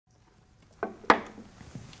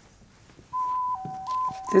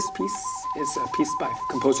This piece is a piece by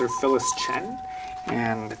composer Phyllis Chen,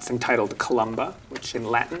 and it's entitled Columba, which in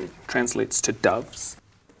Latin translates to doves.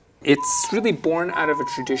 It's really born out of a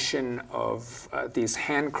tradition of these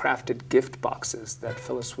handcrafted gift boxes that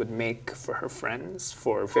Phyllis would make for her friends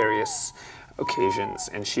for various occasions,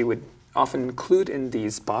 and she would often include in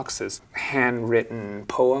these boxes handwritten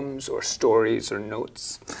poems or stories or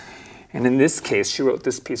notes. And in this case, she wrote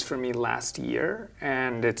this piece for me last year,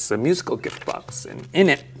 and it's a musical gift box. And in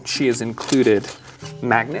it, she has included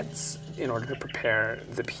magnets in order to prepare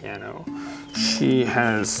the piano. She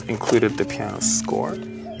has included the piano score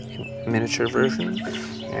in miniature version,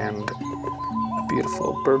 and a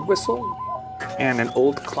beautiful bird whistle, and an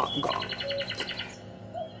old clock gong.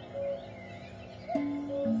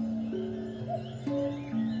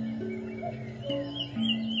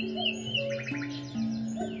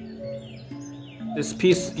 This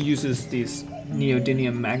piece uses these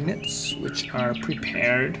neodymium magnets, which are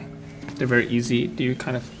prepared. They're very easy. You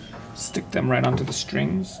kind of stick them right onto the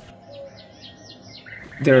strings.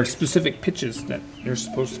 There are specific pitches that you're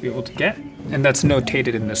supposed to be able to get, and that's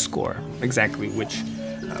notated in the score, exactly which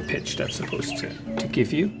pitch that's supposed to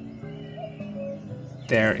give you.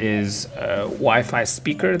 There is a Wi-Fi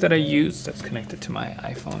speaker that I use that's connected to my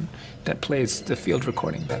iPhone that plays the field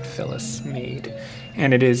recording that Phyllis made.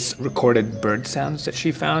 And it is recorded bird sounds that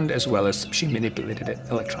she found, as well as she manipulated it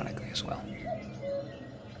electronically as well.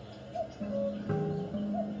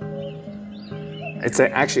 It's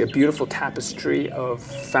actually a beautiful tapestry of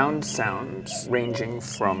found sounds ranging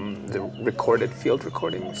from the recorded field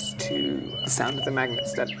recordings to the sound of the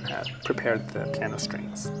magnets that prepared the piano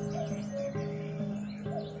strings.